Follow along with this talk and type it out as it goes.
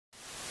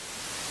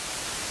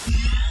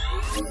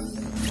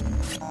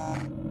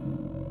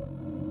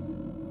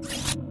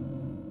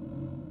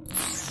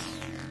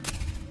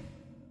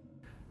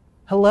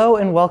Hello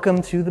and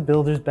welcome to the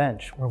Builder's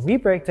Bench, where we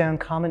break down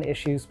common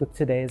issues with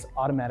today's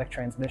automatic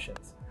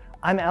transmissions.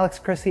 I'm Alex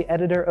Chrissy,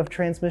 editor of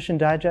Transmission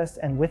Digest,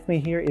 and with me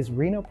here is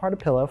Rino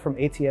Partipilo from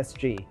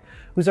ATSG,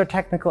 who's our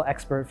technical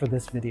expert for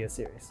this video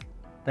series.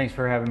 Thanks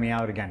for having me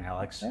out again,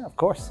 Alex. Yeah, of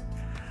course.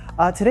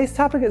 Today's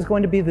topic is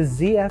going to be the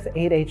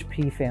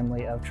ZF8HP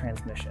family of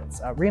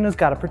transmissions. Rino's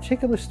got a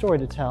particular story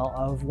to tell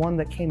of one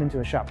that came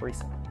into a shop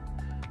recently.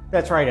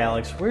 That's right,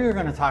 Alex. We're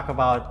going to talk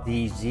about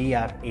the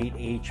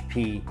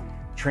ZF8HP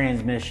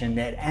transmission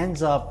that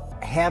ends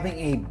up having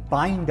a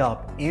bind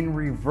up in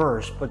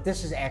reverse, but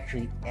this is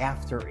actually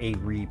after a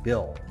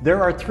rebuild.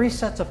 There are three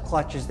sets of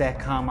clutches that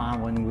come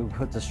on when we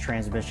put this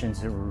transmission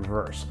into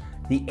reverse: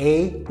 the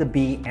A, the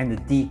B, and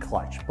the D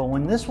clutch. But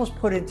when this was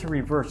put into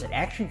reverse, it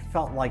actually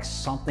felt like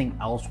something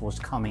else was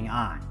coming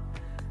on.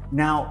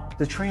 Now,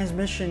 the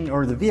transmission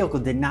or the vehicle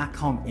did not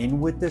come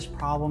in with this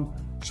problem,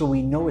 so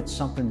we know it's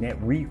something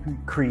that we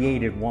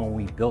created when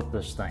we built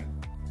this thing.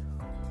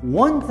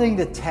 One thing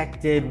the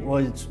tech did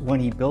was, when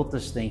he built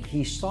this thing,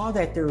 he saw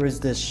that there was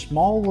this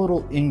small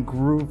little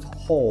in-grooved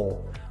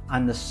hole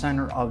on the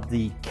center of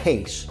the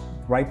case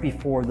right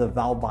before the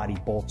valve body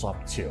bolts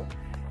up to.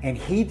 And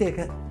he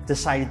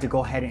decided to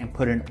go ahead and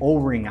put an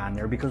O-ring on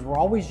there, because we're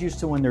always used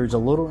to when there's a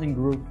little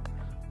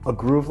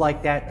groove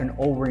like that, an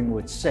O-ring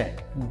would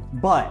sit.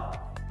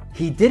 But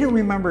he didn't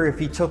remember if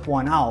he took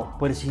one out,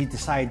 but he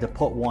decided to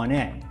put one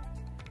in.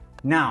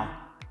 Now,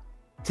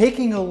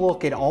 taking a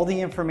look at all the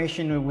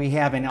information that we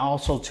have, and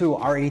also to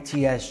our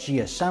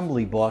ATSG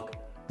assembly book,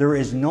 there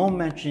is no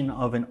mention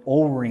of an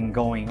O-ring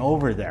going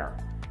over there.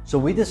 So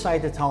we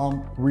decided to tell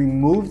him,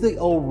 remove the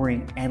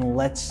O-ring and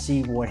let's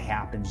see what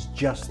happens,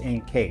 just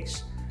in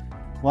case.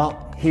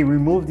 Well, he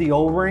removed the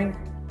O-ring,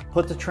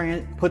 put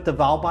the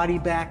valve body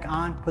back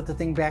on, put the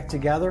thing back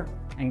together,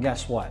 and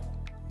guess what?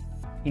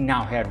 He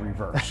now had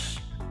reverse.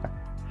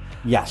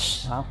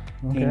 Yes, wow.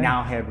 Okay. He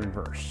now had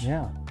reverse.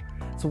 Yeah.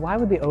 So why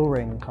would the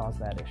O-ring cause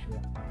that issue?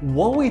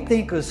 What we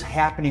think is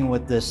happening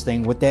with this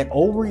thing, with that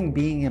O-ring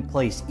being in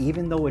place,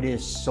 even though it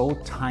is so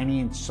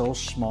tiny and so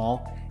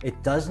small,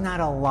 it does not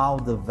allow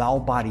the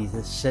valve body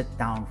to sit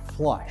down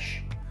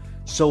flush.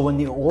 So when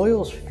the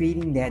oil's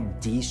feeding that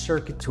D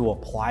circuit to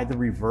apply the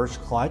reverse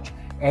clutch,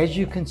 as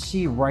you can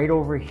see right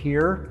over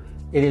here,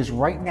 it is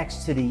right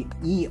next to the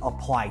E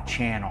apply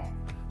channel.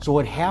 So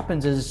what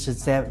happens is,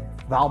 since that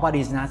valve body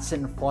is not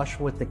sitting flush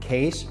with the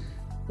case,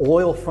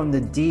 oil from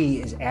the D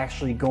is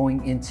actually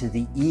going into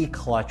the E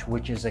clutch,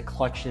 which is a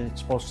clutch that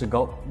it's supposed to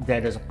go,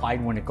 that is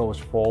applied when it goes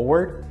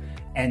forward.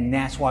 And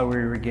that's why we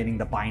were getting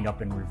the bind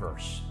up in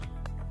reverse.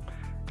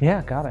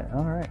 Yeah, got it.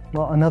 All right.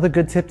 Well, another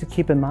good tip to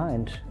keep in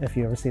mind if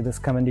you ever see this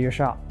come into your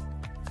shop.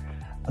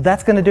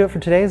 That's going to do it for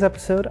today's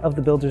episode of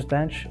The Builder's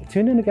Bench.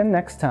 Tune in again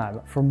next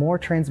time for more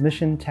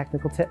transmission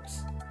technical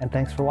tips. And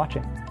thanks for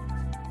watching.